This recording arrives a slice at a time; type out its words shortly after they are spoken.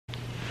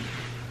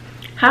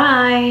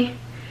Hi,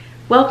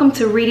 welcome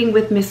to Reading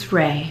with Miss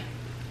Raye.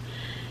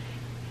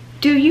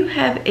 Do you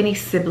have any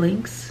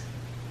siblings?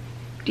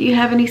 Do you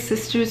have any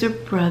sisters or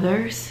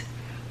brothers?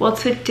 Well,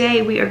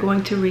 today we are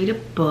going to read a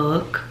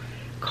book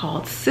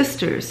called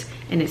Sisters,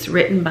 and it's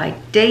written by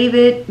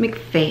David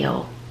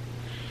McPhail.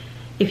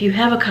 If you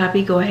have a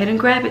copy, go ahead and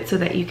grab it so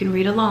that you can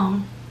read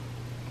along.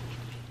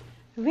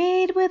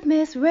 Read with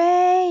Miss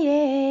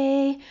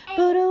Raye.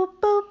 Boo-doo,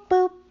 boop,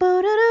 boop,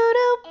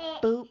 boo-doo-doo-doo,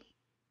 boop.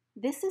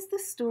 This is the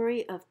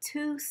story of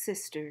two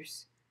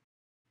sisters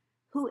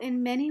who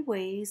in many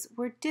ways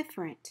were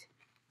different.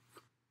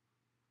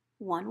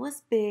 One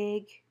was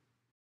big,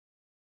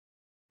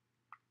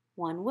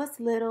 one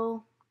was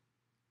little.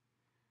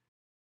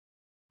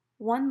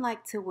 One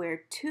liked to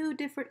wear two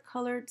different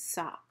colored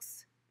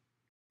socks.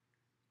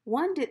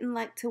 One didn't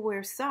like to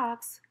wear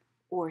socks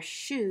or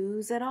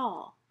shoes at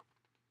all.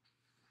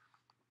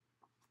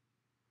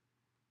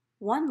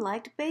 One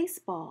liked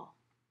baseball.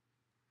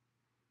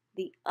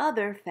 The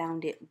other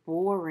found it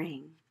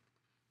boring.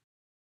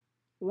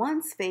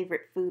 One's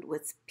favorite food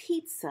was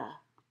pizza.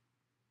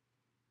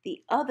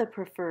 The other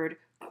preferred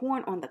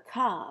corn on the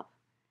cob.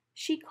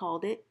 She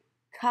called it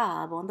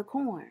cob on the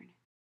corn.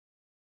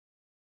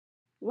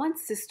 One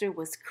sister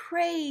was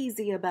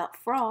crazy about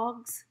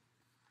frogs.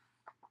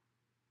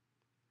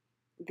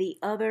 The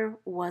other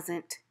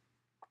wasn't.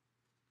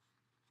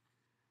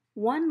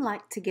 One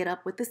liked to get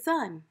up with the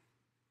sun.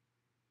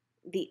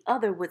 The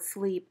other would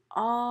sleep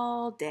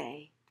all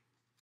day.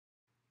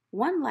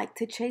 One liked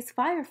to chase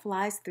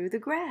fireflies through the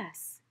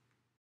grass,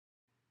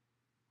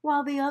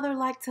 while the other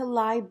liked to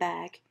lie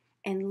back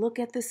and look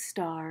at the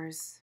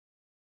stars.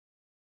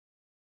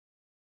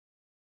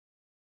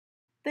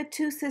 The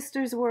two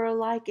sisters were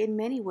alike in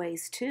many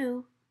ways,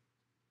 too.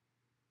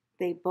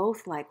 They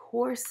both liked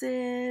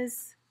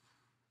horses,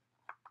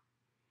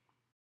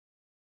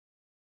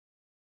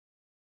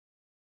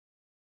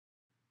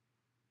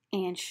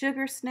 and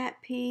sugar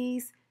snap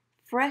peas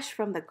fresh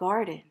from the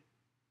garden.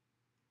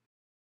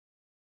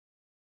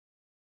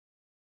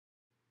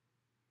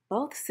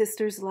 Both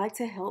sisters liked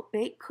to help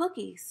bake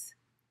cookies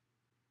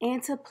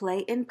and to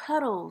play in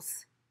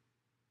puddles.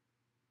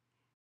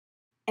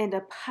 And a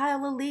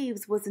pile of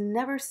leaves was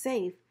never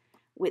safe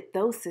with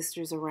those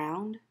sisters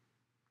around.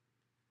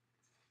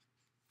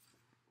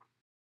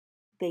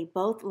 They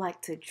both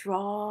liked to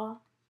draw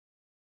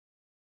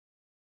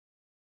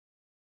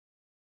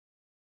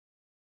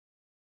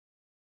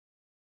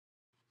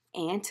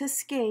and to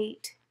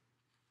skate.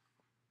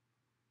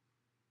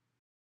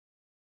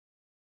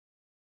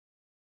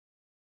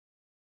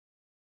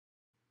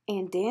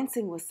 And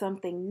dancing was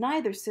something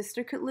neither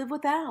sister could live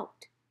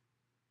without.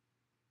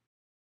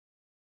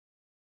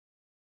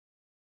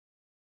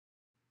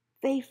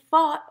 They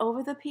fought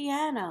over the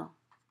piano.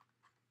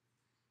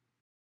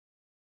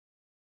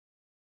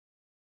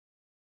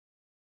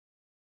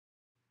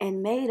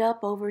 And made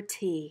up over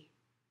tea.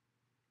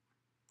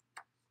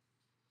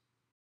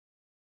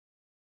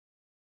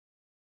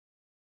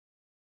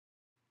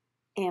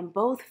 And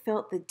both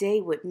felt the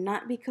day would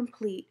not be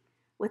complete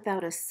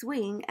without a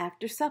swing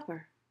after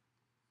supper.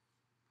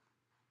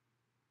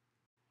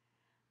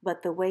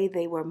 But the way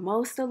they were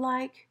most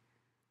alike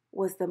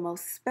was the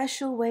most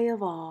special way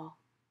of all.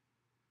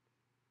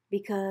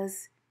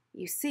 Because,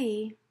 you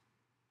see,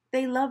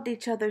 they loved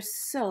each other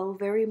so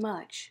very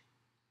much.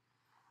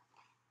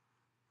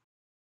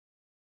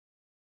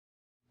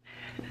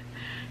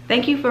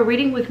 Thank you for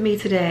reading with me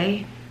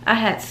today. I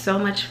had so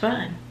much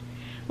fun.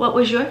 What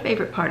was your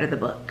favorite part of the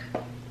book?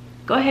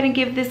 Go ahead and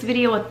give this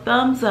video a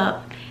thumbs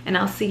up, and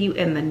I'll see you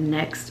in the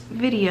next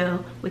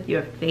video with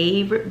your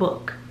favorite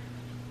book.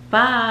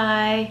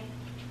 Bye.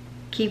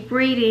 Keep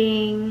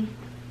reading.